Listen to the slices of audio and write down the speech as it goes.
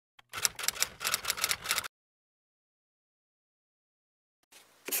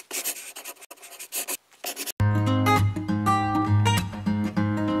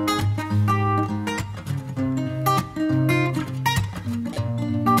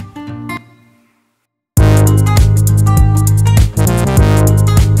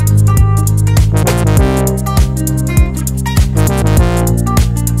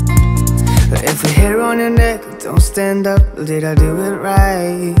your neck, don't stand up, did I do it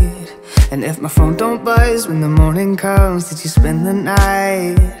right? And if my phone don't buzz when the morning comes, did you spend the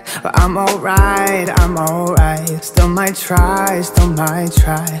night? But I'm alright, I'm alright. Still might try, still might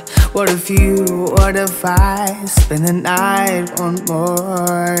try. What if I spend the night one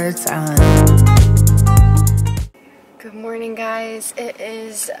more time? Good morning, guys. It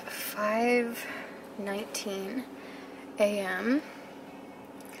is 5:19 a.m.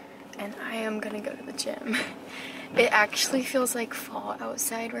 and I am gonna go to the gym. It actually feels like fall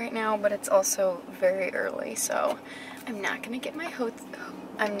outside right now, but it's also very early, so I'm not gonna get my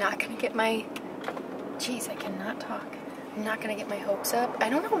jeez, I cannot talk. I'm not gonna get my hopes up. I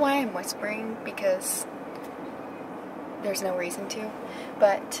don't know why I'm whispering, because there's no reason to,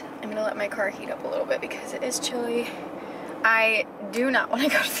 but I'm gonna let my car heat up a little bit because it is chilly. I do not want to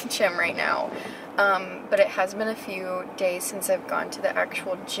go to the gym right now, but it has been a few days since I've gone to the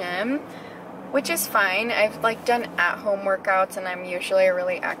actual gym, which is fine. I've done at-home workouts, and I'm usually a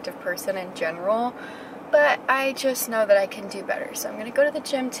really active person in general, but I just know that I can do better. So I'm gonna go to the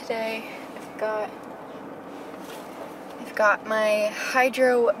gym today. I've got my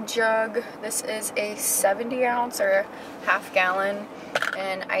hydro jug. This is a 70 ounce or a half gallon,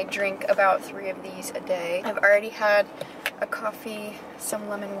 and I drink about 3 of these a day. I've already had a coffee, some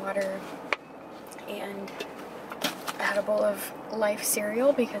lemon water, and I had a bowl of Life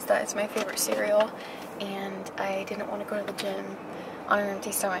cereal because that is my favorite cereal, and I didn't want to go to the gym on an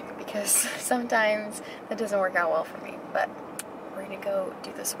empty stomach because sometimes that doesn't work out well for me. But we're gonna go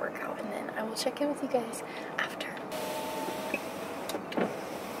do this workout, and then I will check in with you guys after.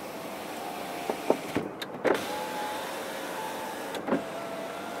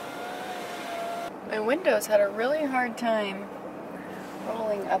 My windows had a really hard time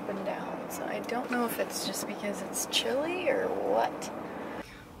rolling up and down, so I don't know if it's just because it's chilly or what.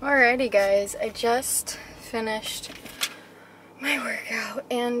 Alrighty guys, I just finished my workout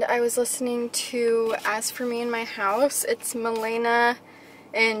and I was listening to As For Me in My House. It's Milena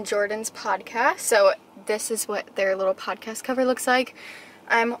and Jordan's podcast, so this is what their little podcast cover looks like.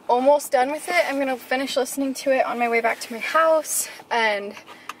 I'm almost done with it. I'm gonna finish listening to it on my way back to my house, and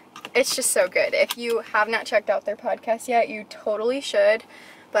it's just so good. If you have not checked out their podcast yet, you totally should.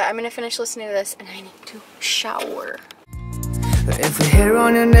 But I'm gonna finish listening to this and I need to shower. If the hair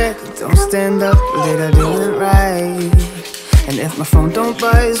on your neck, don't stand up, did I do it right? And if my phone don't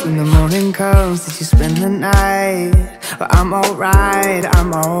buzz when the morning comes, did you spend the night? But I'm alright,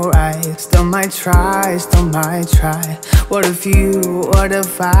 I'm alright. Still might try, still might try. What if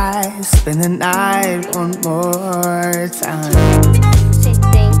I spend the night one more time? Say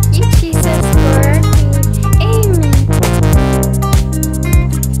thank you, Jesus, for me. Amen.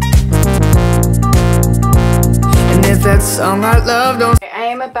 And if that song I love don't... I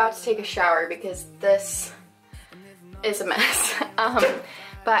am about to take a shower because this is a mess.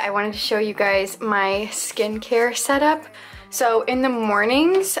 But I wanted to show you guys my skincare setup. So in the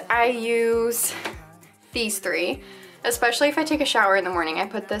mornings, I use these 3. Especially if I take a shower in the morning. I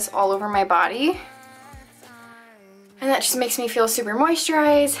put this all over my body. And that just makes me feel super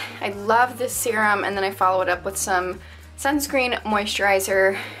moisturized. I love this serum, and then I follow it up with some sunscreen,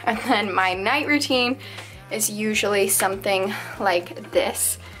 moisturizer, and then my night routine is usually something like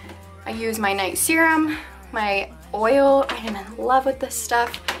this. I use my night serum, my oil. I am in love with this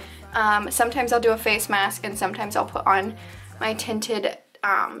stuff. Sometimes I'll do a face mask, and sometimes I'll put on my tinted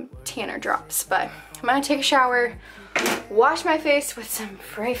tanner drops. But I'm gonna take a shower, wash my face with some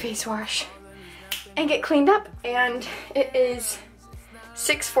Frey face wash, and get cleaned up, and it is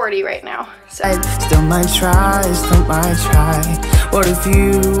 6:40 right now. So still might try, still might try. What if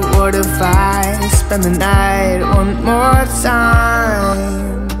I spend the night one more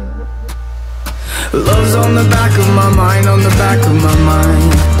time? Love's on the back of my mind, on the back of my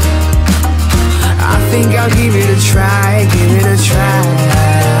mind. I think I'll give it a try, give it a try.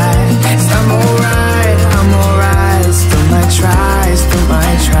 'Cause I'm alright, still might try, still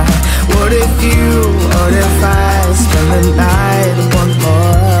might try. What if I spend the night one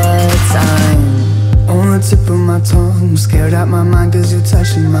more time? On the tip of my tongue, I'm scared out my mind 'cause you're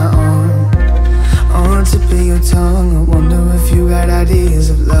touching my arm. On the tip of your tongue, I wonder if you got ideas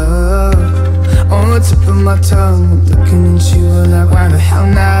of love. On the tip of my tongue, I'm looking at you like, why the hell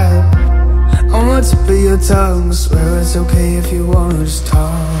not? On the tip of your tongue, I swear it's okay if you wanna just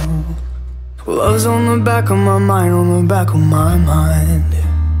talk. Love's on the back of my mind, on the back of my mind.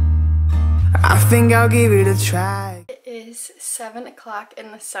 I think I'll give it a try. it is 7 o'clock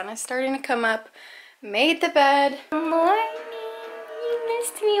and the sun is starting to come up. Made the bed. Good morning. You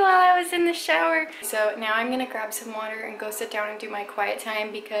missed me while I was in the shower. So now I'm gonna grab some water and go sit down and do my quiet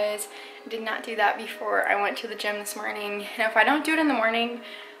time because I did not do that before I went to the gym this morning. And if I don't do it in the morning,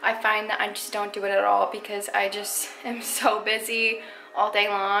 I find that I just don't do it at all because I just am so busy all day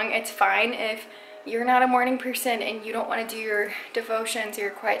long. It's fine if you're not a morning person and you don't want to do your devotions or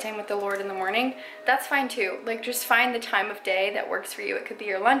your quiet time with the Lord in the morning. That's fine too. Like, just find the time of day that works for you. It could be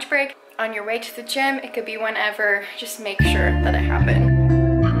your lunch break, on your way to the gym, it could be whenever. Just make sure that it happens.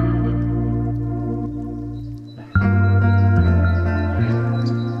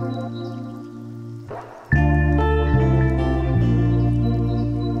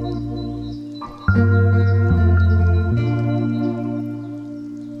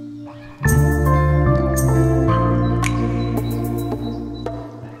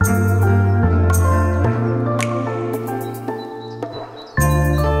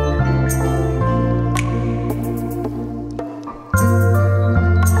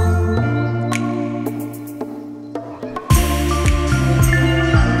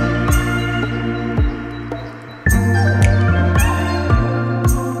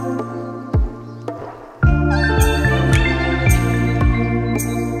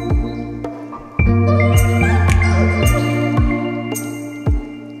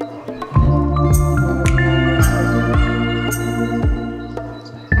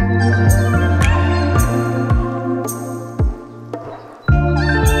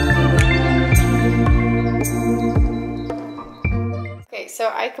 So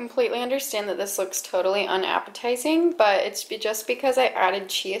I completely understand that this looks totally unappetizing, but it's just because I added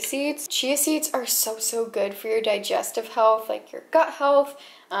chia seeds. Chia seeds are so good for your digestive health, like your gut health.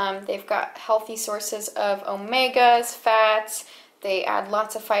 They've got healthy sources of omegas, fats. They add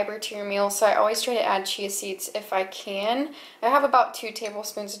lots of fiber to your meal, so I always try to add chia seeds if I can. I have about 2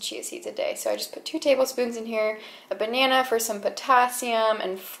 tablespoons of chia seeds a day, so I just put 2 tablespoons in here, a banana for some potassium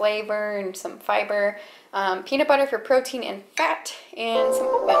and flavor and some fiber, peanut butter for protein and fat, and some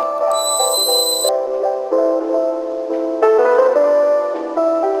oatmeal.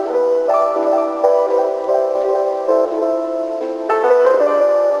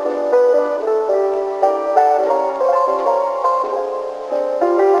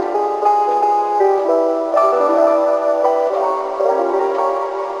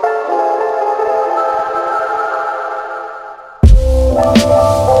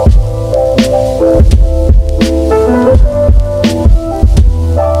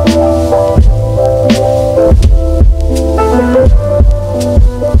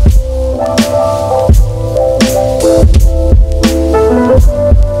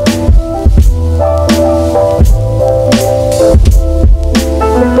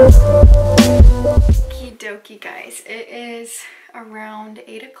 Guys, it is around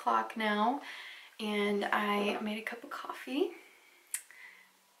 8 o'clock now and I made a cup of coffee.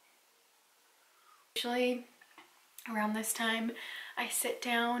 Usually around this time I sit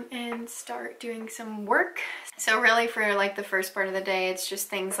down and start doing some work. So really for like the first part of the day, it's just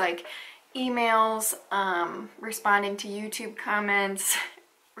things like emails, responding to YouTube comments,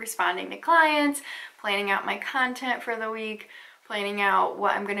 responding to clients, planning out my content for the week, planning out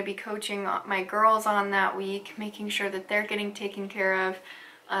what I'm going to be coaching my girls on that week, making sure that they're getting taken care of.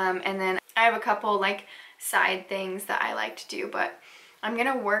 And then I have a couple like side things that I like to do, but I'm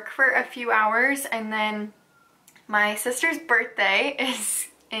going to work for a few hours, and then my sister's birthday is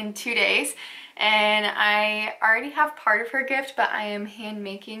in 2 days, and I already have part of her gift, but I am hand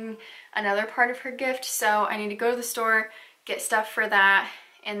making another part of her gift, so I need to go to the store, get stuff for that,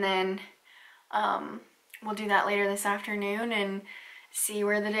 and then we'll do that later this afternoon and see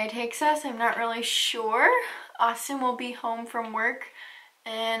where the day takes us. I'm not really sure. Austin will be home from work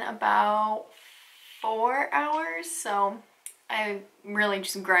in about 4 hours, so I really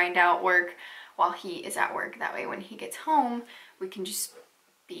just grind out work while he is at work. That way when he gets home, we can just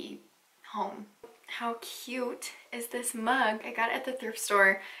be home. How cute is this mug? I got it at the thrift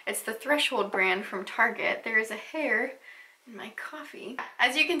store. It's the Threshold brand from Target. There is a hair in my coffee.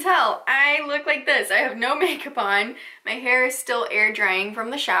 As you can tell, I look like this. I have no makeup on. My hair is still air drying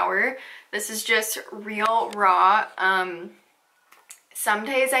from the shower. This is just real raw. Some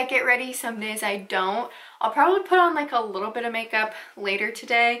days I get ready, some days I don't. I'll probably put on like a little bit of makeup later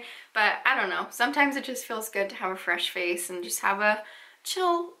today, but I don't know. Sometimes it just feels good to have a fresh face and just have a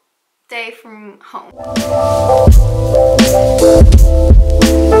chill day from home.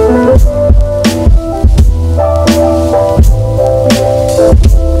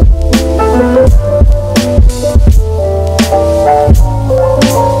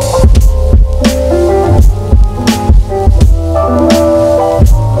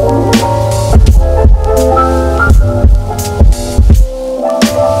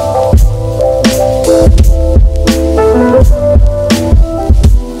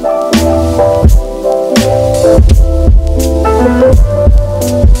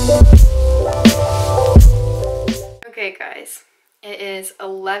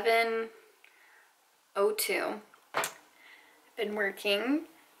 11:02. I've been working,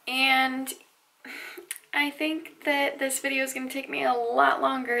 and I think that this video is going to take me a lot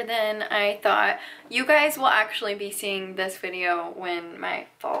longer than I thought. You guys will actually be seeing this video when my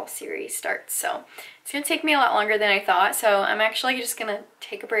fall series starts, so it's going to take me a lot longer than I thought. So I'm actually just going to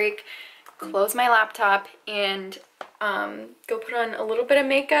take a break, close my laptop, and go put on a little bit of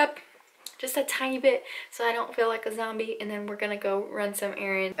makeup, just a tiny bit, so I don't feel like a zombie, and then we're gonna go run some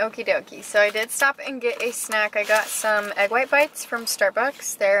errands. Okie dokie, so I did stop and get a snack. I got some egg white bites from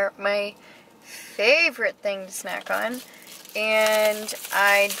Starbucks. They're my favorite thing to snack on. And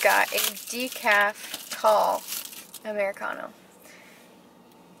I got a decaf tall Americano.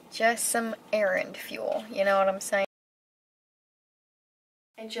 Just some errand fuel, you know what I'm saying?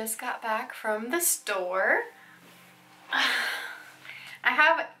 I just got back from the store. I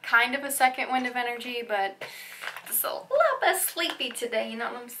have kind of a second wind of energy, but it's a little bit sleepy today, you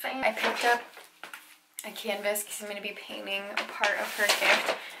know what I'm saying? I picked up a canvas because I'm going to be painting a part of her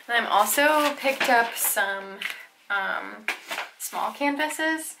gift. And I'm also picked up some small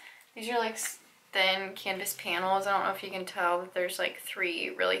canvases. These are like thin canvas panels. I don't know if you can tell that there's like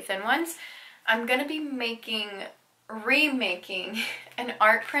 3 really thin ones. I'm going to be remaking an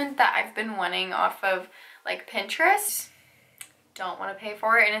art print that I've been wanting off of like Pinterest. Don't want to pay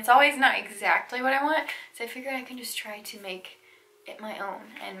for it, and it's always not exactly what I want, so I figured I can just try to make it my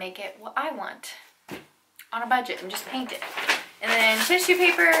own and make it what I want on a budget and just paint it. And then tissue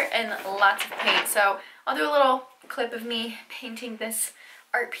paper and lots of paint. So I'll do a little clip of me painting this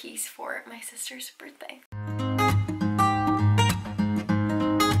art piece for my sister's birthday.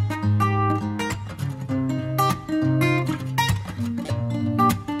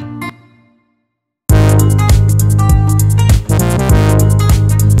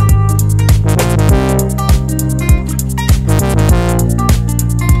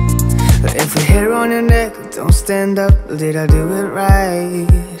 Don't stand up, did I do it right?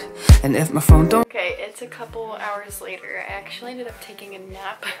 And if my phone don't... Okay, it's a couple hours later. I actually ended up taking a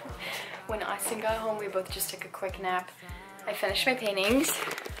nap. When Austin got home, we both just took a quick nap. I finished my paintings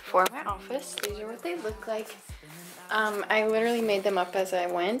for my office. These are what they look like. I literally made them up as I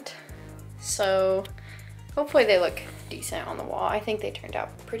went, so hopefully they look decent on the wall. I think they turned out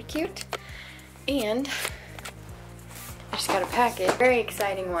pretty cute. And I just got a package. Very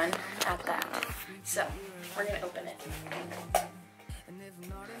exciting one at that. So we're gonna open it.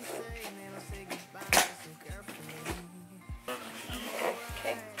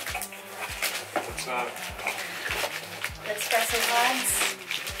 Okay. What's up? Espresso pods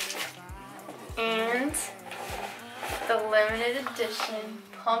and the limited edition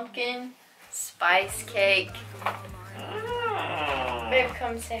pumpkin spice cake. Oh. Babe,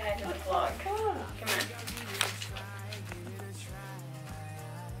 come say hi to the vlog. Come on.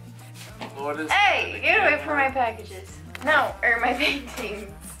 What is Hey, get away from my packages. No, or my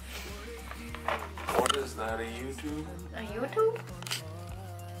paintings. What is that, a YouTube? A YouTube?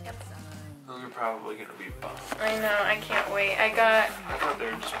 Yep. Those are probably gonna be fun. I know, I can't wait. I got I thought they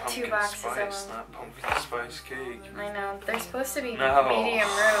were just pumpkin 2 boxes spice, of them. not pumpkin spice cake. I know, they're supposed to be No. medium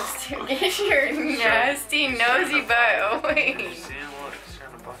roast to get your nasty nosy butt away. Seeing what? He's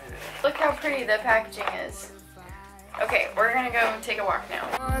trying to bite it. Look how pretty the packaging is. Okay, we're gonna go take a walk now.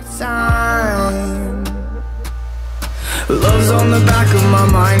 Time. Love's on the back of my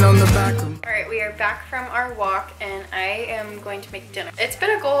mind, on the back of... Alright, we are back from our walk, and I am going to make dinner. It's been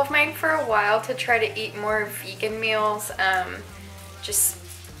a goal of mine for a while to try to eat more vegan meals, just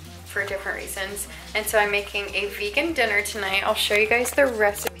for different reasons. And so I'm making a vegan dinner tonight. I'll show you guys the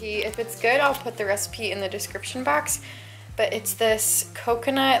recipe. If it's good, I'll put the recipe in the description box. But it's this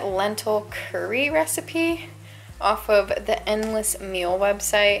coconut lentil curry recipe off of the Endless Meal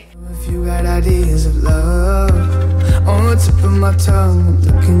website. If you got ideas of love on the tip of my tongue,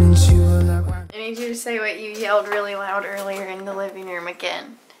 looking at you like... I need you to say what you yelled really loud earlier in the living room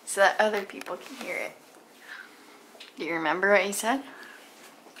again, so that other people can hear it. Do you remember what you said?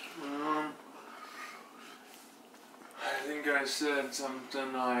 I think I said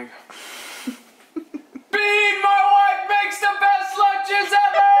something like, "Being my wife makes the best lunches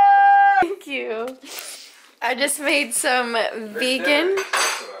ever!" Thank you. I just made some vegan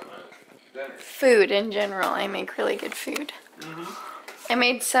food in general. I make really good food. I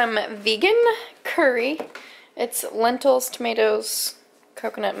made some vegan curry. It's lentils, tomatoes,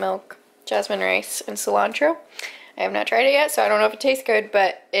 coconut milk, jasmine rice, and cilantro. I have not tried it yet, so I don't know if it tastes good,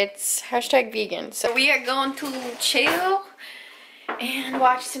 but it's #vegan. So we are going to chill and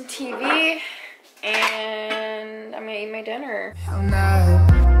watch some TV, and I'm gonna eat my dinner. I'm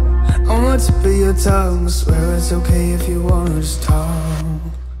not on the tip of your tongue, swear it's okay if you wanna just talk.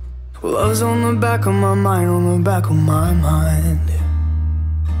 Love's on the back of my mind, on the back of my mind.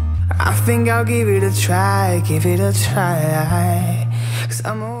 I think I'll give it a try, give it a try. 'Cause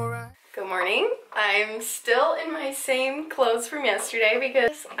I'm alright. Good morning. I'm still in my same clothes from yesterday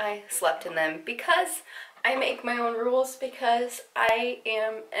because I slept in them, because I make my own rules, because I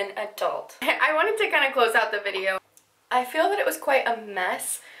am an adult. I wanted to kind of close out the video. I feel that it was quite a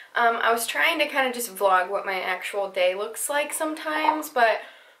mess. I was trying to kind of just vlog what my actual day looks like sometimes, but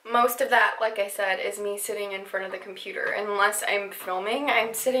most of that, like I said, is me sitting in front of the computer. Unless I'm filming,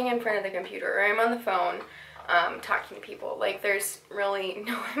 I'm sitting in front of the computer, or I'm on the phone talking to people. Like, there's really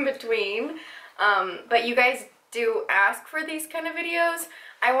no in between. But you guys do ask for these kind of videos.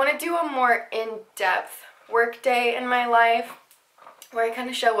 I want to do a more in-depth work day in my life where I kind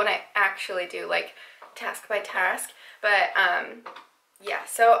of show what I actually do, like task by task. But yeah,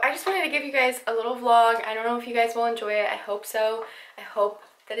 so I just wanted to give you guys a little vlog. I don't know if you guys will enjoy it. I hope so. I hope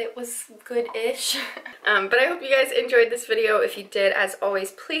that it was good-ish. But I hope you guys enjoyed this video. If you did, as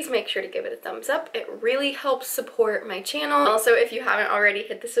always, please make sure to give it a thumbs up. It really helps support my channel. Also, if you haven't already,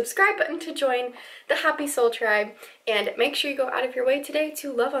 hit the subscribe button to join the Happy Soul Tribe. And make sure you go out of your way today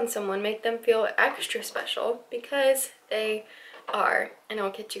to love on someone. Make them feel extra special, because they are. And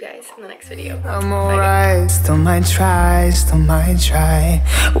I'll catch you guys in the next video. I'm alright, still might try, still might try.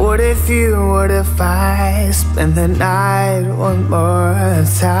 What if I spend the night one more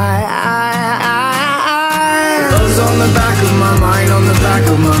time? Love's on the back of my mind, on the back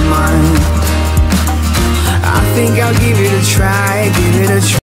of my mind.